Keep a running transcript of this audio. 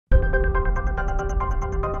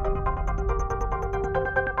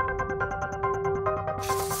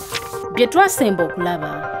bye twasemba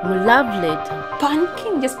okulaba mu love letter.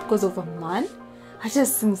 Panicking just because of a man? I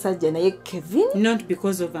just see musajja naye Kevin. Not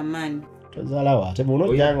because of a man. Tozalawa ate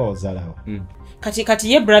buno janga ozalawa.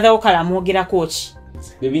 Kati ye brother okala mwogera kochi.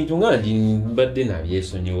 Ebintu nga ndi badde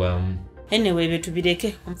nabyesonyiwamu. Anyway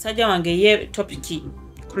betubireke. Omusajja wange ye topic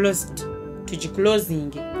closed.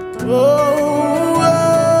 Tugiclosing.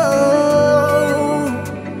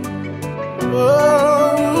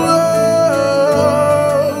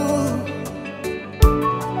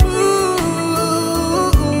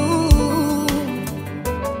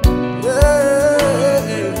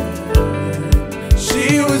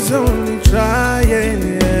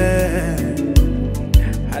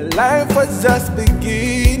 Life was just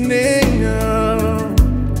beginning.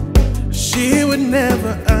 She would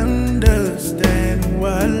never understand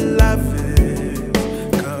what love is,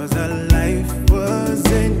 'cause her life was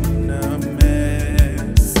in a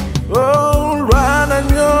mess. Oh, rana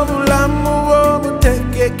nyobulamu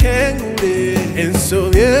obuteke kengule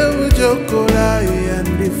ensobye bujokola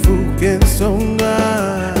yandifuka ensonga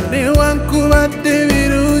newankubadde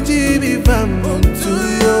birungi biva mu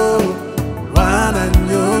ntuyo.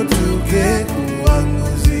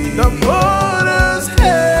 The borders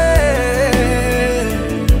held.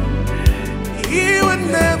 You would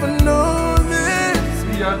never know this.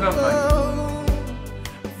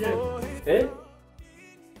 Eh?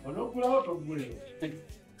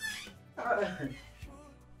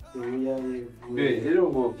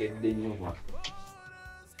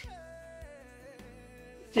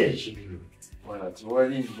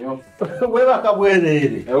 Webaka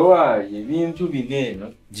bwerere. Ewaye ebintu bineno.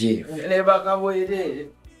 Jeff. Lebaka bwerere.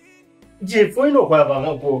 Jeff oyina okwabanga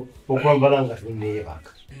okwambala nga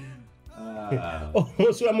tunneebaka.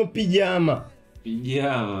 Osula mu pijama.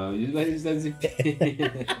 Pijama.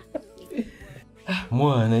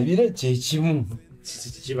 Mwana ebira kyekimu.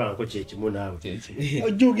 Kibanko kyekimu naawe.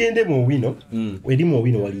 Ojja ogende mu wino. Eri mu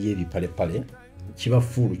wino waliyo ebipalepale. Kiba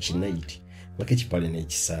fuulu kinaiti. Wake kipale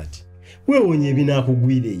n'ekisaati. Weewonye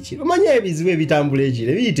ebinaakugwira ekiro. Omanya ebizibu ebitambula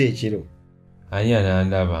ekiro biyita ekiro. Ani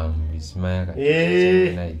anandaba mu bisimaya kati.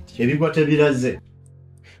 Ebikwate biraze.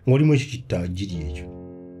 Ng'olimu ekyo kittaajiri ekyo.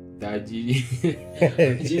 Tajiri.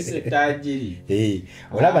 Kise tajiri.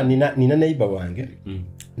 Olaba nina neighbor wange.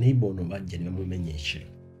 Neighbor ono bajja ne bamumenya ekiro.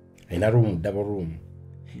 Alina room, double room.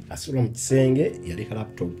 Asula mu kisenge yaleka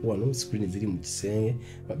laptop wano, screen ziri mu kisenge,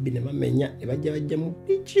 babbi ne bamenya ne bajja mu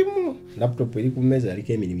bikimu. Laptop eri ku meza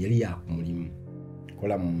yaliko emirimu yali yakumulimu.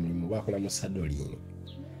 Kola mu mulimu bakola mu sadolini.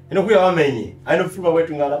 Eno kuya bamenye. Ayino fuba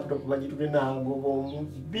wetu nga laptop bagituke nago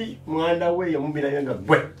omubi mwanda we yomubira yenga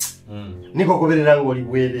gwe. Niko goberera ngoli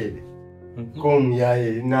bwerere. Komu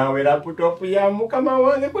yaye nawe laptop ya mukama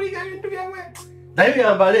wange kuliga bintu byawe. Tayo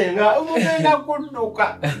yambale nga umugenda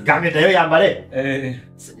kudduka. Gambe tayo yambale.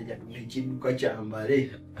 Sajja tukiduka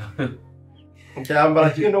kyambale. Kyambala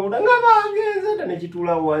kino kudanga bagenze tane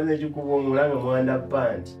kitula wanze kikubongola nga mwanda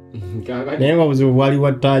panti. Naye nga buzibu bwali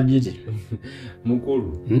wattajiri.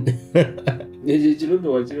 Mukulu. Eje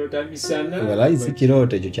kiroto wakirota bisana. Wala isi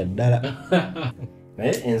kiroto ekyo kyaddala.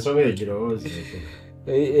 Ensonga ekirowooza.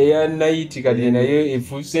 Eya naiti kali nayo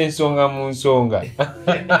efuuse ensonga mu nsonga.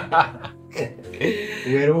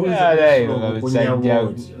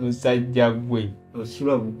 Musajja gwe.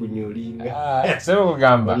 Osula bukunya olinga. Sebo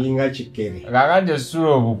kugamba. Olinga kikere. Kakanje osula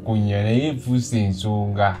obukunya naye efuuse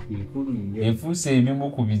ensonga. Efuuse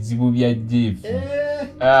ebimu ku bizibu bya Jeff.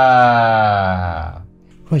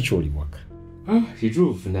 Lwaki oli waka?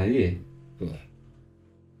 Kituufu naye.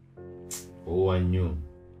 Owa nnyo.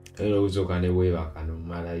 Era okuzoka ne weebaka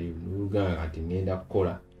nomalayo. Nugamba kati ngenda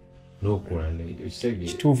kukola. Nokola ekisege.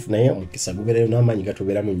 Kituufu naye omukisa gubeerayo n'amaanyi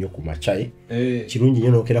gatobeeramu nnyo ku maca. Kirungi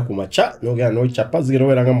nnyo n'okera ku maca n'ogera n'okyapa zigera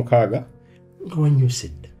obeera nga mukaaga nga wanyuse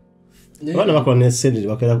dda. Abaana bakola n'essente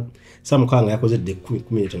bakera Samukanga yakoze dde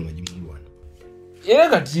 10 nga gimulwana. Era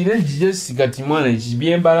kati ire njije kati mwana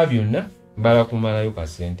ekibyembala byonna mbala kumalayo ka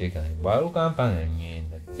sente kange. Bwalo kampana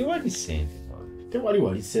ngenda. Tewali sente. Tewali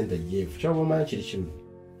wali sente Jeff. Kyaba manyi kiri kimu.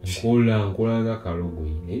 Nkola nga kalogo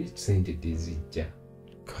ine sente tezijja.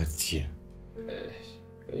 Katya.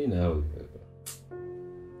 Nawe.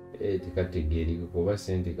 Tekategeeri kuba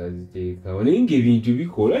sente kaziteeka. Olinga ebintu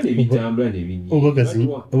bikola ne bitambula ne bijja.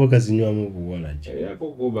 Obakazi nywamu buwalaji.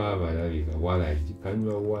 Yakoko baba labika walaji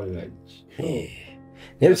kanywa walaji.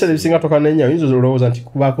 Nebisale bisinga toka nenya yinzo zolowooza nti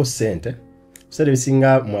kubako sente. Bisale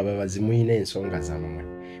bisinga mwababazi muyina ensonga zammwe.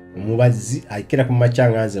 Omubazi akira ku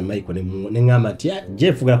machanga aze Michael ne ngama ati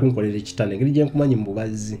Jeff gara kunkolera ekitane ngiri je nkumanyi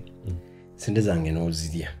mubazi. Sente zange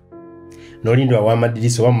n'ozirya. N'olindwa wa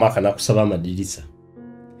madirisa wa maka nakusaba amadirisa.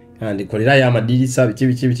 ndikolera ya amadirisa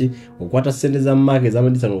biki okwata sente za market za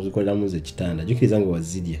amadirisa nozikolera muze kitanda jukiriza ngo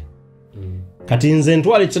wazidya kati nze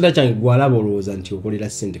ntwale kitanda kyange gwalaba olowooza nti okolera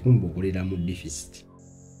sente kumbe okolera mu deficit.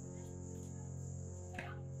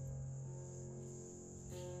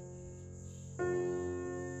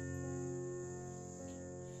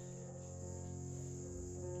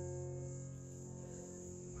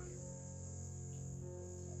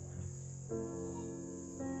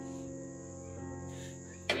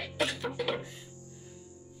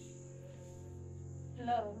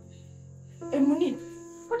 Hello. Hey, Munir,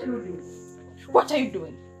 what are you doing? What are you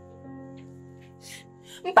doing?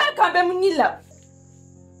 Mpaka mbe Munila.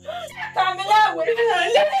 Kamela,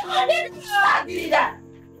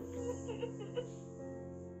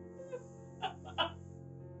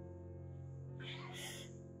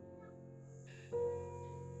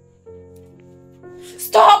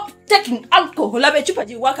 stop taking alcohol. Abe chupa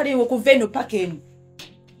ji wakali wokuveno pakeni.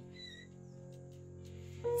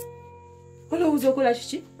 Wala uzokola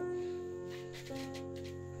chichi?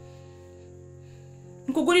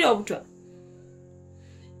 Nkugulira obutwa.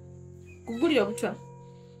 Kugulira obutwa.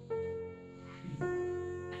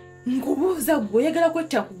 Nkubuuza gwe oyagala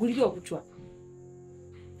kwetta nkugulira obutwa.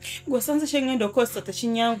 Gwasanze kyengenda okosa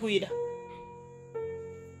tekinyangwira.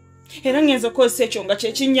 Era ngenza okosa ekyo nga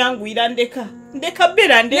kyekinyangwira ndeka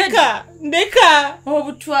bera ndeka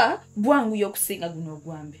obutwa bwangu y'okusinga guno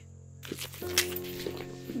ogwambe.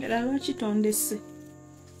 Bera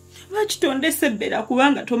lwakitondese bera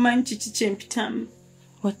kubanga tomanyi kiki kyempitamu.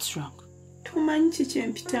 What's wrong? Tomanyi kiki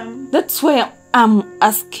kyempitamu. That's why I'm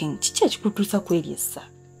asking. Kiki ekikutuusa kweriesa?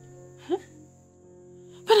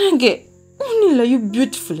 Banange, Munila, you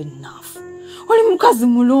beautiful enough. Oli mukazi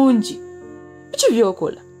mulungi. Biki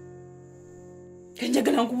byokola?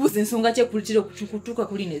 Kanjagala nkubuuza ensonga kyekkulitira okutuuka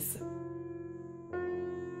kuli nessa.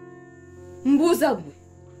 Mbuuza gwe.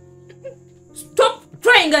 Stop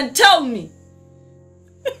crying and tell me.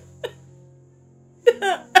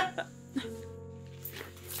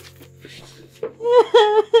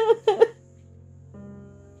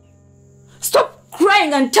 Stop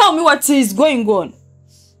crying and tell me what is going on.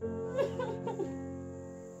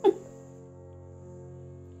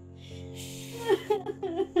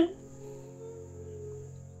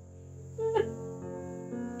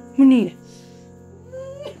 Munira.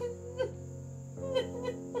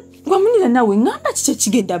 Munira nawe ngamba kiki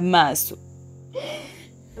kigenda maaso.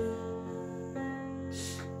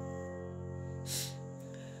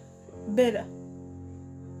 Bera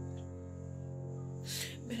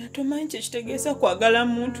tomanyi kyekitegeeza kwagala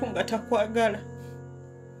muntu nga takwagala.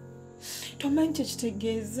 Tomanyi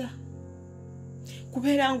kyekitegeeza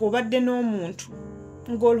kubeera ng'obadde n'omuntu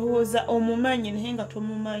ng'olowooza omumanyi naye nga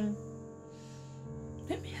tomumanyi.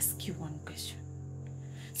 Let me ask you one question.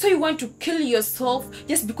 So you want to kill yourself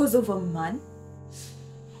just because of a man?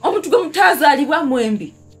 Omuntu gwe mutazaalibwa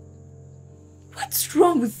mwembi. What's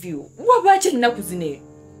wrong with you? Wabaki ennaku zino?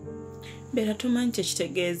 Bera tomanyi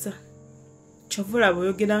kyekitegeeza. Kyovula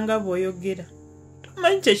bw'oyogera nga bw'oyogera.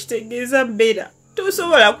 Tomanyi kyekitegeeza bera.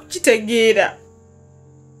 Tosobola kukitegeera.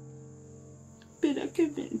 Bera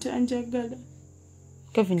Kevin tanjagala.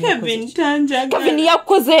 Kevin tanjagala. Kevin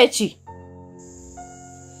yakoze eki?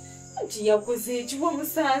 Nti yakoze eki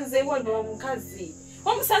wamusanze wano omukazi.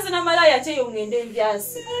 Wamusanze n'amalaya ate yo ngende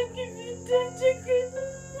endyasi. Kevin tanjagala.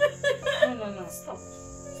 No, stop.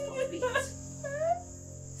 Stop it.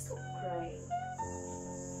 Stop crying.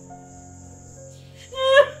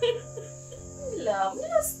 Love,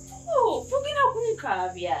 stop. Tugina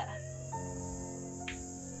kumukabya.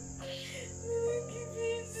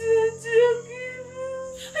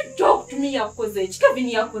 Talk to me yakoze eki. Kevin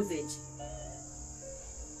yakoze eki.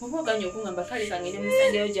 Muboganya okungamba kale kangene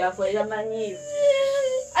musangeyo gyakolera manyivu.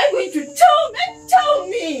 I'm going to tell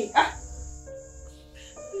me.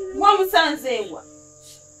 Wamusanzeewa.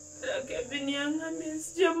 Kevin yangambye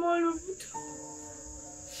nzijjamu olubuto.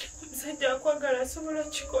 Omusajja akwagala asobola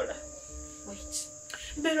kikola. Wait.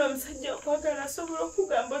 Bera omusajja akwagala asobola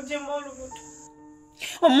okugamba ogyemu olubuto.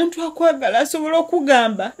 Omuntu akwagala asobola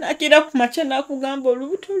okugamba nakira ku makya n'akugamba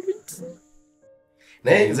olubuto luti.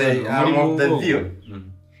 Naye nze I'm of the view.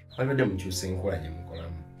 Wabadde mukyusa enkola gye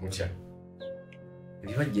mukolamu mutya.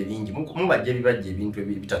 Ebibajje bingi mubajje ebibajje ebintu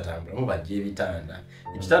ebitatambula mubajje ebitanda.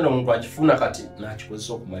 Ekitanda omuntu akifuna kati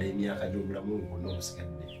n'akikozesa okumala emyaka gy'obulamu bwonna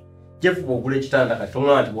obusigadde. Jefuba ogula ekitanda kati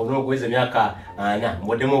omwana nti bwonna okuweza emyaka 4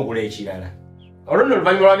 mboddemu ogula ekirala. Olwo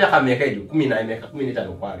oluvannyuma lwa myaka mmeka egyo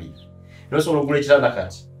 15 kwabiri. N'osobola ogula ekitanda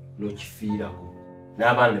kati n'okifiirako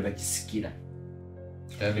n'abaana ne bakisikira.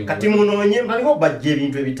 Kati munoonye baliko bajje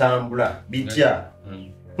ebintu ebitambula bitya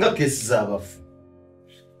nga kesi z'abafu.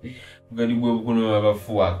 Gadi gwe bukuno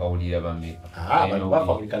abafu akawulira bameka. Abantu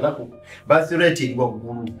bafa buli kanaku. Birth rate eri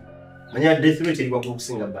waggulu. Manya death rate eri waggulu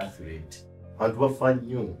kusinga birth rate. Abantu bafa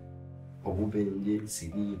nnyo. Obubenje,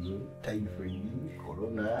 siriimu, typhoid,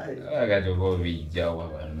 corona. Agati go bijjawa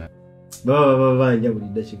bana. Baba banja buli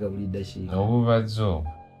dakika. Obubazo.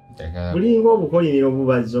 Bulinga obukolinira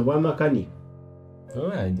obubazo bwa makanika.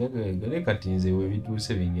 Gale kati nze we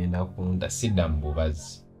bituuse bigenda kunda sidda mu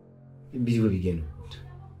bubazi. Bizibu bigenda.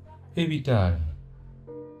 Ebitaala.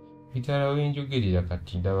 Bitaala wenjogerera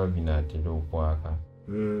kati ndaba binaatera okwaka.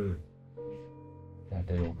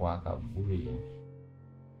 Natera okwaka bwe.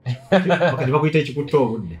 Bakati bakuyita ekikutta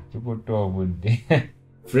obudde. Kikutta obudde.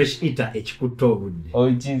 Fresh eater ekikutta obudde.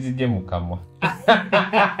 Okinzidde mu kamwa.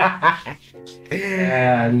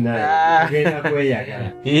 Genda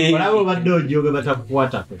kweyagala. Olaba obadde ojooge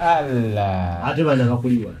batakukwatako. Allah. Ate bana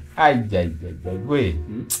bakuliwa. Ajjajjajja gwe.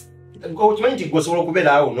 Okimanyi nti gwosobola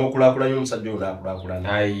okubeera awo n'okulaakulanya omusajja oyo n'akulaakulana.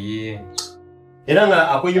 Aye. Era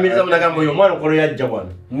nga akwenyumiriza munagamba oyo omwana okolo yajja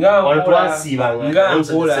wano. Wano twasiibanga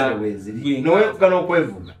omusajja weziri. Noweefuga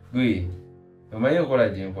n'okwevuga. Gwe. Omanyi okola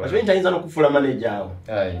gye nkola. Okimanyi nti ayinza n'okufuula maneja awo.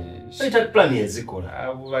 Aye. Ayita pulani ezikola.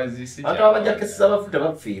 Obubazi si abantu abajja kesisa abafu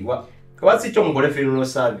tebafiirwa. Kabasi kyo mugole funeral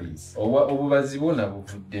service. Obubazi bwonna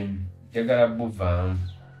buvuddemu. Njagala buvaamu.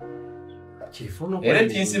 Era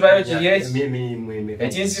ekinsibayo kiri eki.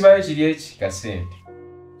 Ekinsibayo kiri eki kasente.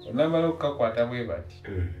 Onamala okukakwata bwe bati.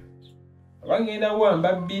 Abangenda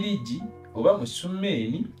wamba birigi oba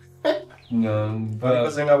musumeeni.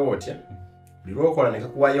 Bakazenga bwotya. Birookola ne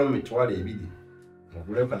kakuwayo mu mitwalo ebiri.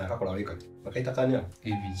 Oguleko nakakola weka. Bakaita kanya.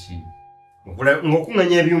 Ebiki.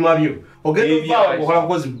 Ng'okuŋŋanya ebyuma byo. Ogenda ovaawo okola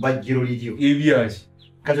kukozi bajjiro liryo. Ebyaki.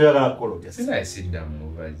 Kati oyagala kukola otya? Sinayisidda mu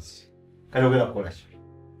mubazi. Kati ogenda kukola ki?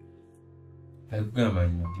 Akugamba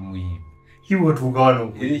nti muyimba. Iwe otuuka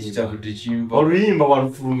wano era ekitabo tekimpa. Oluyimba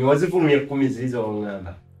walufulumye, wazifulumye 10 ziriza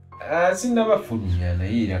waŋŋamba. Sinnabafulumya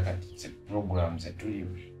naye era kati program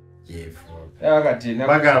zetulimu. Kati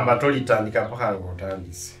bagamba tolitandika mpaka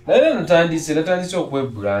ng'otandise. Naye natandise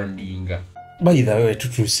okwebrandinga. Bayitha wewe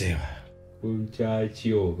tutuuseewa.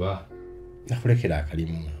 Kukyaki oba. Nakulekera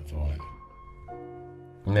akalimu nava wano.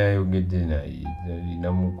 Nayogedde naye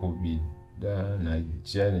namukubidda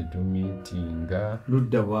najja ne tumiitinga.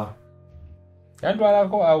 Ludda bwa.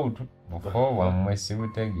 Yantwalako awutu. Buko bwammwe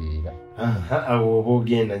sibutegeera. Awo oba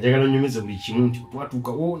ogenda njagala onyumize buli kimu nti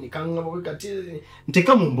twatuuka wo ne kaŋŋamba we kati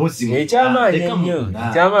nteka mu mboozi.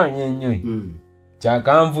 Ekyamaanyi ennyo.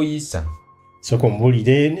 Kyakanvuyisa. Soko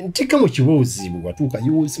mbulire nteka mu kibuuzi bwatuuka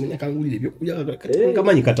yo simanya kangulire ebyokulya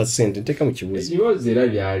kamanyi kata ssente nteka mu kibuuzi. Ekibuuzi era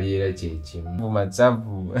byali era kyekimu. Mu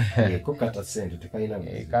matsavu. Ko kata ssente tekalina.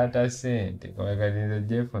 Kata ssente kwagalinze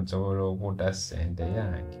Jeff nsobola okuta ssente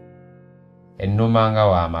yange. Ennumanga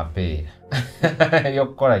wa mapeera.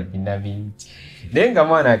 Yokukola bina bingi. Nenga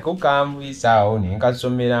mwana kukamvuyisa awo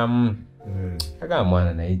nenkasomeramu. Aga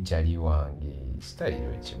mwana naye kyali wange.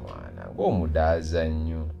 Sitayiro kimwana. Ng'omudaaza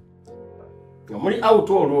nnyo. Muri out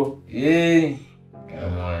olwo.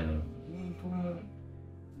 Mwana.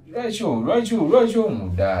 Lwaki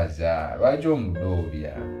omudaaza? Lwaki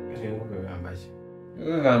omudoobya?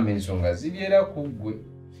 Gamba ensonga ziri era ku ggwe.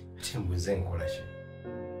 Timbuze nkola ki?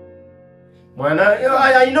 Mwana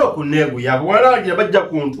ayina okuneeguya bw'alaagira bajja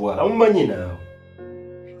kuntwala mumanyi naawe.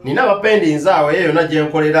 Nina abapendinzi awo eyo yonna gye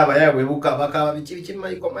nkolera abayabwe bakaba biki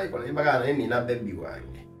Michael naye mbagala naye nina bebi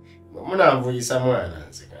wange. Munanvuyisa mwana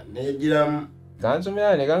nzeka neegiramu.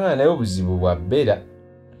 Kansomera ne kaŋŋana naye obuzibu bwa bbera.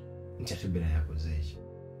 Nti ate bbera yakoze eki?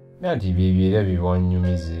 Nanti byebyo era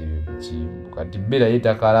bibonyumiza ebyo biki. Kati bbera ye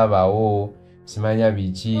takalabawo simanya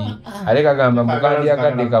biki. Ale kagamba mukandi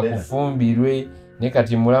yakadde kakufumbirwe. Ne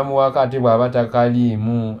kati mulamu wakati bw'aba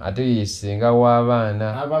takaliimu ate yesenga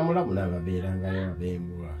w'abaana. Abamulamu n'ababeerangayo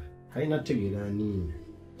ab'embwa. Kalina tegeera ani.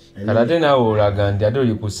 Kati ate naawe olaga nti ate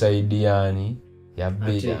oli ku sayidi yaani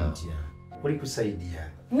yabbeera. Oli ku sayidi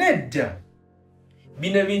yaani? Nedda.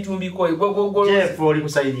 Bino ebintu mbikoye Jeff oli ku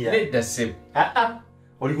sayidi yaani? Nedda ssebo.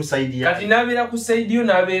 Oli ku sayidi yaani? Kati n'abeera ku sayidi yo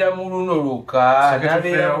n'abeera mu luno lukka.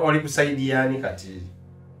 Oli ku sayidi yaani kati?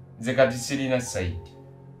 Nze kati sirina sayidi.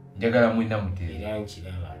 Njagala mwina muteera.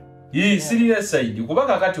 Nkiraba. Sirina sayidi kuba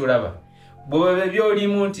kakati olaba. Bwe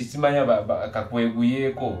byolimu nti simanya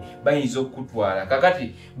kakweguyeeko bayinza okutwala.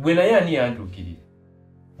 Kakati bwe naye ani yantukirira.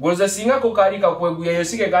 Gwoza singako kaali kakweguya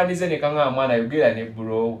yosike kandize ne kaŋŋa mwana yogera ne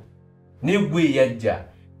bro. Ne gwe yajja.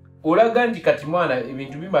 Olaga nti kati mwana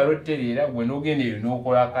ebintu bimala ottereera gwe n'ogenda eyo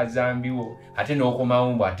n'okola akazambiwo ate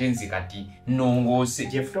n'okomawo mbu ate nze kati nnongoose.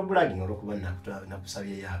 Jeff tobulaginga olw'okuba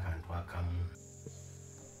nakusabyeyo akantu akamu.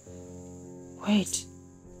 Wait.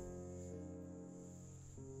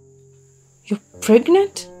 You're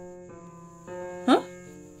pregnant? Huh?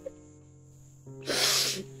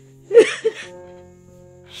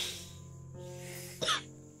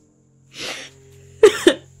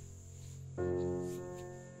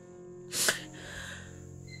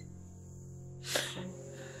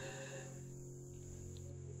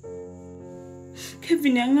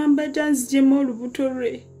 Kevin angamba tanzijemu olubuto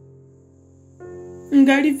lwe.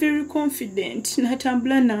 Ngali very confident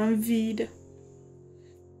natambula nanviira.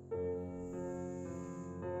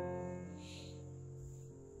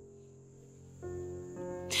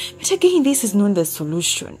 But again, this is not the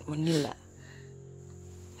solution, Manila.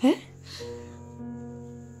 Eh?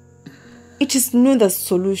 It is not the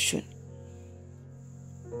solution.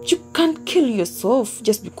 You can't kill yourself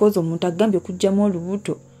just because of omuntu agambye kujjamu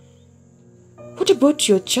olubuto. What about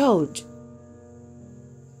your child?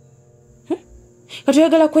 Kati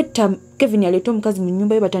oyagala kwetta Kevin yaleeta omukazi mu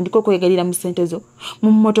nnyumba ye batandika okwegalira mu ssente zo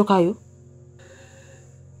mu mmotoka yo.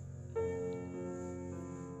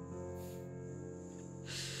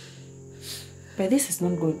 But this is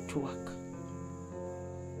not going to work.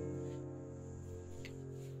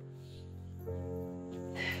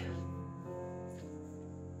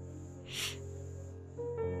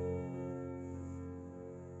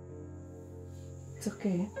 It's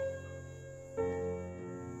okay.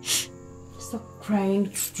 Stop crying.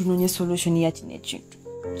 Tunonye solution ya kino ekintu.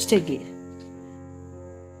 Kitegeera.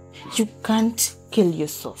 You can't kill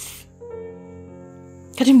yourself.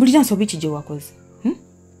 Kati mbulira nsobi ki gye wakoze.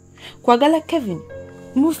 Kwagala Kevin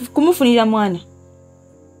kumufunira mwana.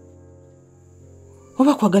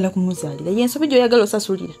 Oba kwagala kumuzaalira. Yensobi gy'oyagala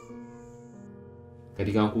osasulira.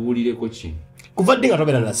 Kati kankubulireko ki? Kuva dde nga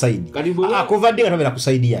tobera na side. Kuva dde nga tobera ku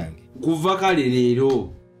side yange. Kuva kale leero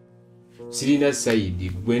sirina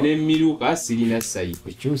side. Gwe n'emiruka sirina side.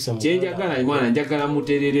 Kyenjagala mwana njagala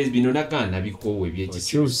muterere bino nakana bikowe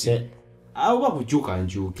by'ekisuuse. Awo bakukyuka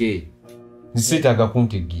nkyuke. Nseetaga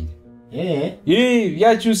kuntegeera.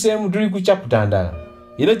 Byakyuseemu tuli ku chapter ndala.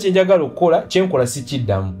 Era kyenjagala okukola kyenkola si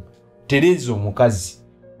kiddamu. Tereza omukazi.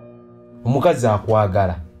 Omukazi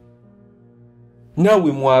akwagala.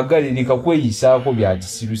 Nawe mwagalirika kweyisaako bya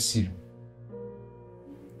kisirusiru.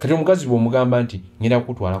 Kati omukazi bw'omugamba nti ngenda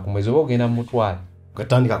kutwala ku mwezi oba ogenda mutwala.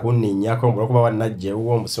 Katandika kunninnyako olwokuba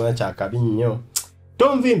wannajjewo omusona kyakabi nnyo.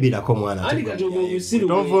 Tonvimbirako mwana. Andi kati obusiru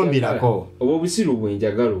tonvimbirako. Obusiru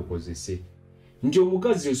bwenjagala okozese. Nti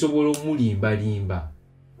omukazi osobola omulimbalimba.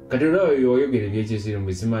 Kati olaba oyogera ebyekisiru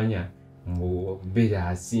mbizimanya mbeera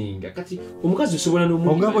asinga. Kati omukazi osobola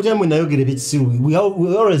n'omulimba. Ogamba gyamwe nayogera ebyekisiru. We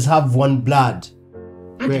always have one blood.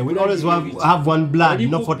 We always have one blood.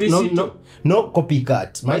 No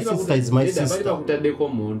copycat. My sister is my sister.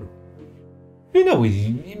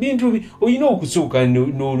 Ebintu oyina okusooka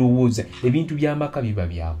n'olowooza ebintu by'amaka biba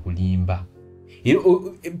byakulimba.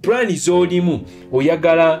 Plani z'olimu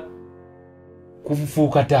oyagala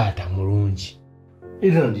kufuuka taata mulungi.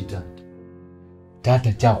 Era ndi taata.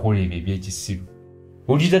 Taata kyakola ebyo ebyekisiru.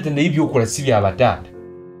 Oli taata naye byokola si by'abataata.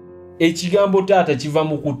 Ekigambo taata kiva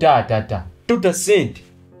mu kutaatata. Tota sente.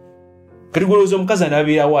 Kati golooza omukazi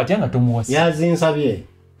anaabeerawo atya nga tomuwasa. Yazinsabye.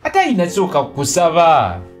 Ate ayina sooka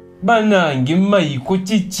kusaba. Banange mayiko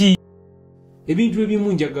kiki. Ebintu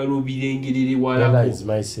ebimu njagala obirengerere walako. That is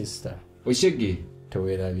my sister. Oshege.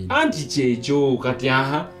 Towerabiri. Anti kyekyo kati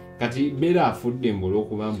kati beera afudde mbula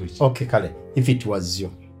okubamba ki. Okay kale, if it was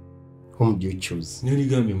you, whom do you choose?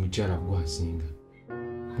 Neligambye mukyala gwasinga.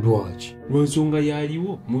 Lwaki? Lwensonga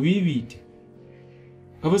yaliwo mu bibiite.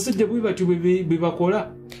 Abasajja bwe batyo bwe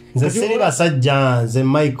bakola. Nze siri basajja, nze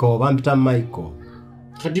Michael, bampita Michael.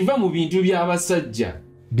 Kati va mu bintu by'abasajja.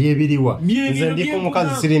 Byebiriwa. Nze ndiko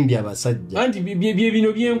mukazi sirimbi abasajja. Anti bye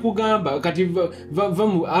bino byenkugamba kati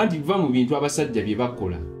va mu bintu abasajja bye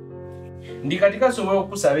bakola. Ndi kati kasobola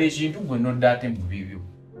okusaba ekintu gwe nodda ate mu bibyo.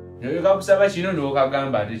 Naye kakusaba kino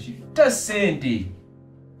n'okagamba ate ki. Ta ssente.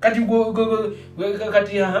 Kati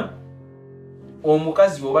kati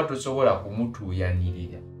omukazi bw'oba tosobola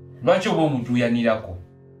kumutuuyanirira. Lwaki oba omutuuyanirako?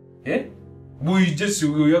 Buyije si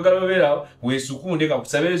oyagala babeera weesukunde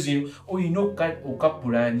kakusabira zino oyina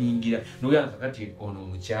okapulaningira n'ogamba kati ono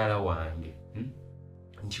mukyala wange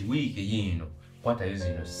nti wiiki yino kwatayo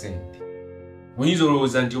zino ssente. Oyinza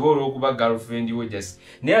olowooza nti oba olw'okuba girlfriend wo just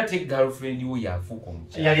naye ate girlfriend wo yafuuka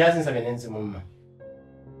omukyala. Yali azinsabye n'enzimumma.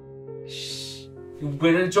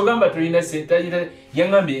 Kyogamba tolina ssente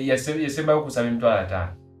yangambye yasembayo kusaba $5,000.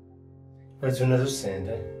 Ezo nazo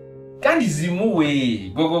ssente. Kandi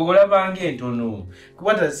zimuwe gogolabanga entono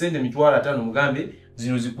kukwata ssente $5,000 mugambe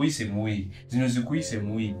zino zikuyise muwi zino zikuyise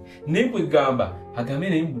muwi naye kwegamba agambe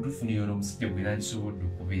naye mutuufu niyo n'omusajja gwera nsobodde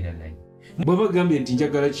okubeera naye bw'aba gambye nti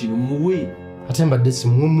njagala kino muwe ate mbadde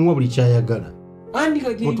simuwa buli kyayagala andika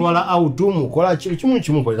mutwala autu mukola kimu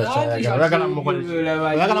kimukolera kyayagala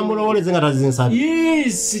oyagala mulowoleze nga tazinsabi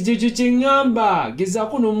yes kyekyo kyeŋŋamba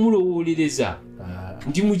gezaako n'omulowolereza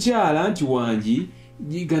nti mukyala nti wangi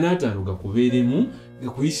ganaataano gakubeeremu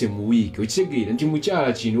gakuyise mu wiiki okitegeera nti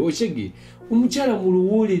mukyala kino okitegeera omukyala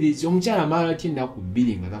muluwolereze omukyala amala ati ennaku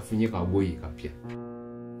 2 nga tafunye kagoye kapya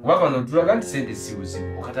kuba kano tulaga nti sente si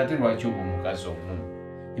buzibu okatate lwaki oba omukazi omumu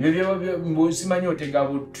ebyo simanyi otega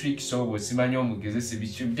bu tricks oba simanyi omugezesi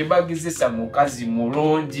biki tebagezesa mukazi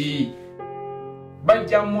mulungi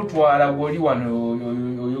bajja mutwala gwoli wano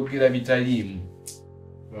oyogera bitaliimu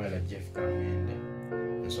wala Jeff Kamende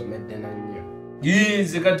nsomedde nannyo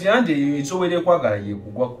nze kati anje esobole kwagala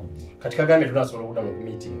yekugwa ku kati kagambe tunasobola okudda mu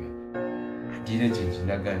meeting ndire kingi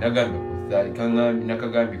nagambe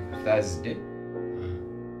nakagambe ku Thursday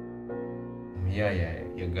omuyaya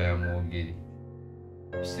yagala mwogere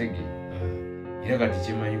kisege era kati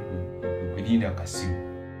kimanyi kulinda akasimu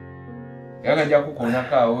era kajja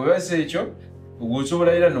kukonako awo webase ekyo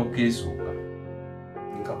ogwosobola era n'okeesooka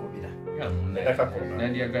nkakubira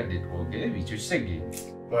nandyagadde twogere bityo kisege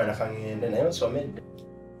mwana kangende naye nsomedde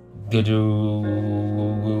geto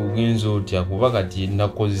ogenza otya kuba kati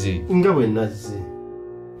nakoze nga bwe nazze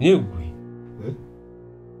negwe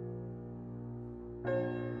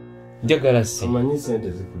njagala si amanyi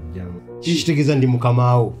sente zikujjamu kikitegeeza ndi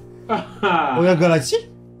mukamaawo oyagala ki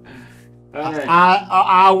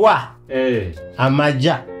awa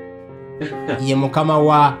amaja ye mukama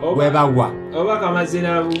wa webawa oba kamaze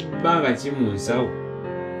nabanga kimunsawo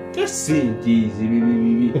tesente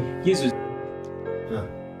zibibibibi yesu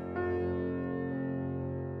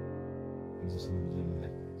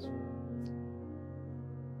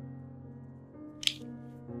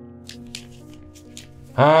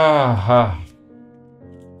aha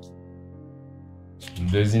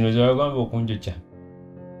ndezino zagamba okunjocha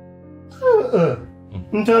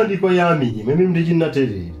ntandiko yamirimu emirimu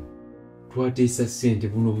teginnatereera twateesa sente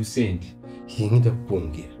buno busente yengenda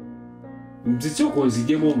kukwongera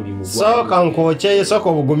nzikyokonzijemu omulimu sooka nkokyeyo sooka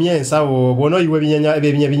obugumye ensawo bwona oyiwa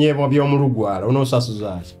ebinyeebwa by'omulugwala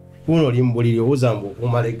onoosasuza ati buno oli mu buliri obuuza mbu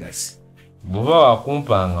okuuma legasi bw'oba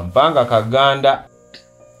wakumpanga mpanga kaganda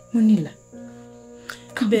Munila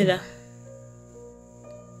Kabera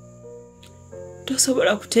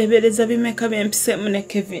tosobola kuteebereza bimeka by'empiseemu ne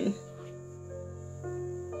Kevin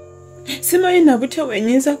simanyi na butya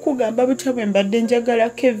bwenyinza kugamba butya bwe mbadde njagala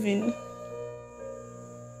Kevin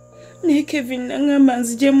naye Kevin nangamba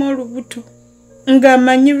nzijemu olubuto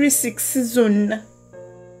ng'amanyi risks zonna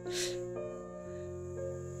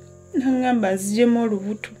nangamba nzijemu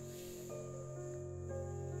olubuto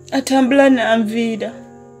atambula nanviira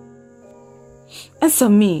Answer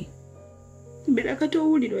me. Bera kati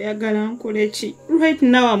owulira oyagala nkole ki? Right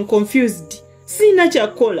now I'm confused. Sina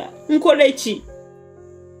kyakola. Nkole ki?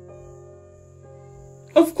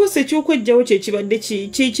 Of course ekyokwejjawo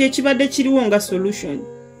kyekibadde kiriwo nga solution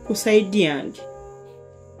ku side yange.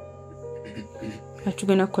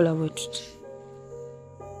 Atugenda kukola bwe tuti.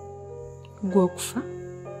 Gwe okufa.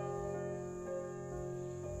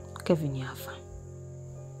 Kevin yafa.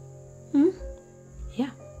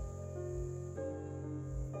 Yeah.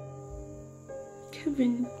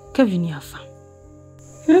 Kevin yafa.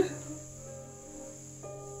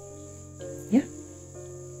 Yeah.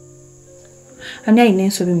 Ani ayina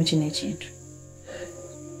ensobi mu kino ekintu.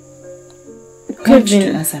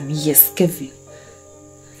 Kevin answer me, yes, Kevin.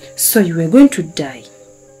 So you were going to die.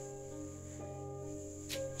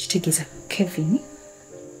 Kitegeeza Kevin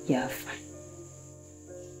yafa.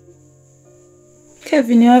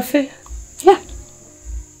 Kevin yafa? Yeah.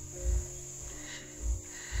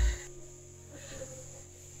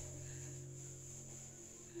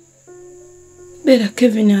 Bera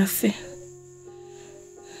Kevin afe.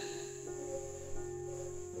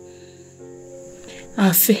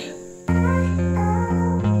 Afe.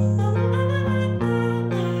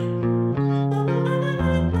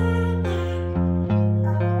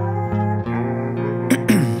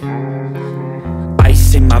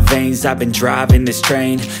 Ice in my veins, I've been driving this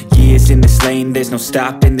train. Years in this lane, there's no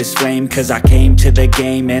stopping this flame. Cause I came to the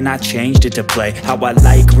game and I changed it to play how I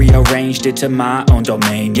like, rearranged it to my own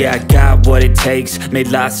domain. Yeah, I got what it takes, made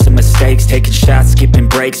lots of mistakes, taking shots, skipping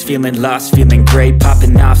breaks, feeling lost, feeling great,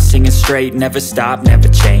 popping off, singing straight, never stopped, never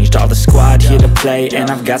changed. All the squad here to play and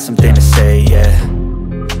I've got something to say, yeah.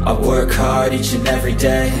 I work hard each and every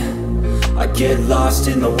day, I get lost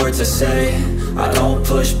in the words I say. I don't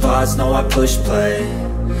push pause, no I push play.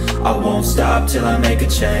 I won't stop till I make a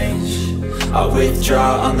change. I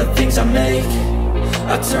withdraw on the things I make.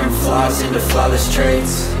 I turn flaws into flawless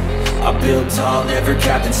traits. I build tall, never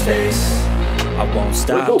capped in space. I won't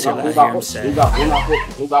stop till I hear him say.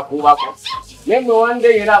 Nemwe one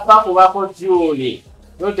day era bakubako tune.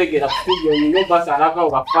 Notegera studio nino basalaka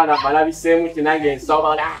obafana balabisemu kinange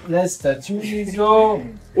ensoba. Let's start tuzo.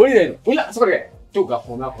 Ulire, sorry. Tuga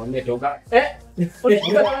kumako netoga.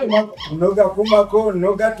 Noga kumako,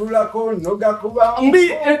 noga tulako, noga kuba.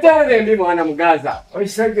 Mbi etere mbi mwana mugaza.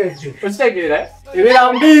 Osegeje.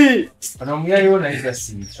 Ebera mbi. Ana muyali wona isa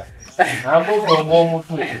sita. Ambo kongo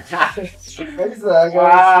mutu.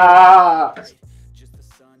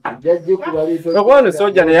 Jaji kubalito. Okwano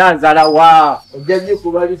soja ne yanzala wa. Jaji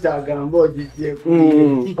kubalita gambo jije.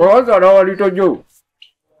 Ozo no lito jo.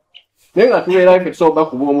 Nenga tuwera ife soba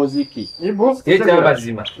kubo omuziki. Ibo ete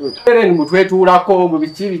abazima. Ere ni mutwe tulako mu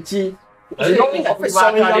bichi.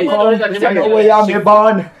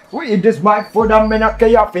 We eat this my food and men a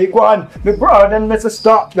kaya fake one. Me brother and Mr.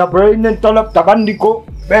 Stop the brain and tell up the bandiko.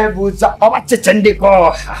 Bebuza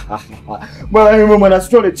abachechendiko. Bwana mwe mwana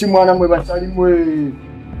story chimwana mwe batali mwe.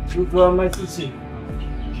 Tutwa masisi.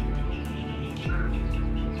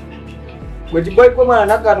 Wejiboy ko mwana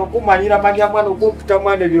nakano kumanyira manya mwana okukuta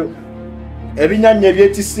mwana byo. Ebinyanye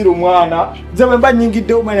byetisiro mwana. Nze mba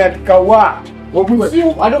nyingide omanya tikawa.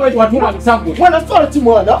 Obusiu adobe watuna bisango. Mwana story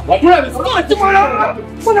chimwana. Watuna bisango chimwana.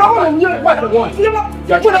 Mwana wana mwe kwata mwana.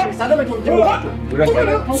 Mwana sandabe chimwana.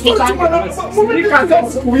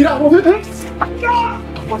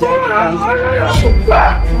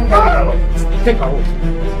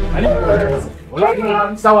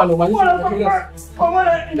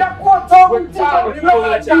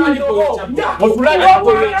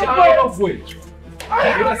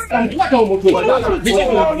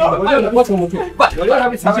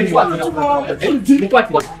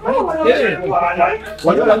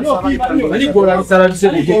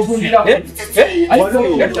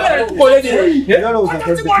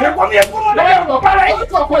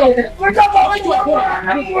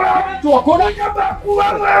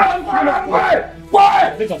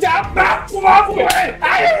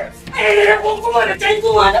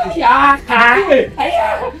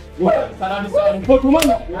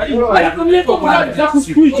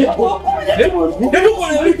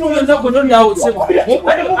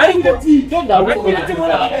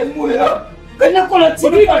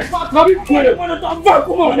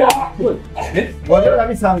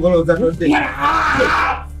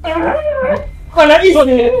 Kana hizo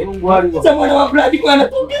ni mwana wa blood mwana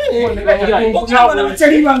mwana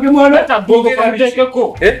mcheli wange mwana tabogo pandeke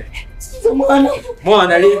ko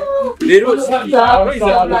mwana lero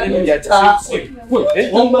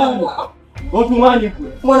otumani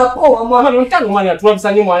mwana poa mwana ntano mwana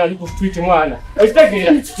tuwamsanye mwana liko street mwana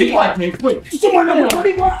esitegera kimwate kwe mwana mwana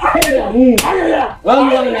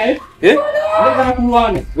Nega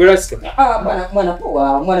kulwana. Werasika. Mwana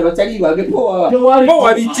poa, mwana batali wage poa.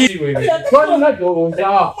 Poa biti wewe. Kwani na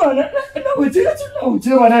doza. Mwana na wetira tuna uje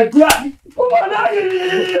mwana kwa.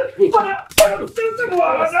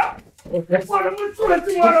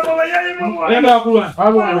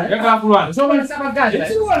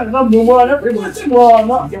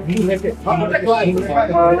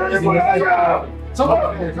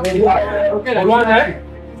 Mwana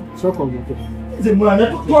Mwana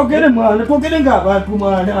twogere ng'abantu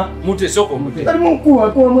mwana mute soko mute kali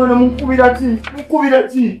munkuwa kwa mwana munkubira ki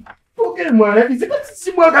twogere mwana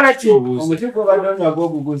si mwagala ki omuteeko badonyo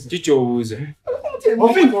ag'obuguzi kicho obuuze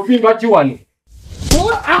ovimba ki wano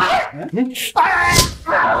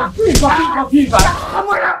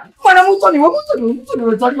mwana mutoni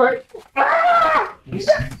wetaliwa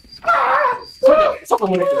Soko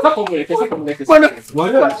muleke.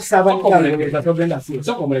 Mwana kisaba ni togenda si.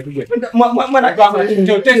 Soko muleke. Mwana kama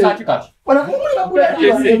ndio tesa atika. Mwana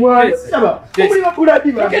mwana saba. Kumuli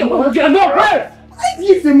mabuladi ba. Ndo kwe.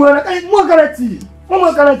 Yise mwana kai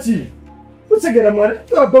mwakalati. Usegera mwana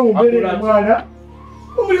tuba mumbere mwana.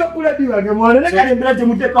 Kumuli mabuladi ba mwana nakale mbera te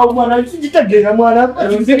muteka mwana sigitegera mwana.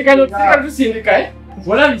 Nzirikano tusindika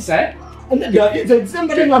Wala bisa Ndio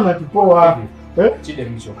sembe ngama tupoa. Chide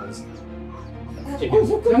mshokazi.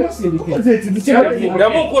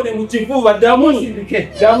 Damu kone mchifuva damu sindike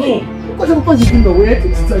damu kwa mkozi kindo wetu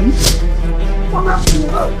tsali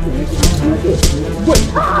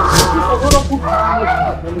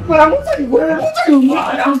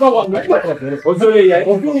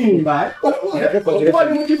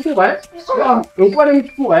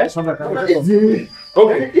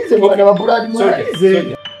Okay.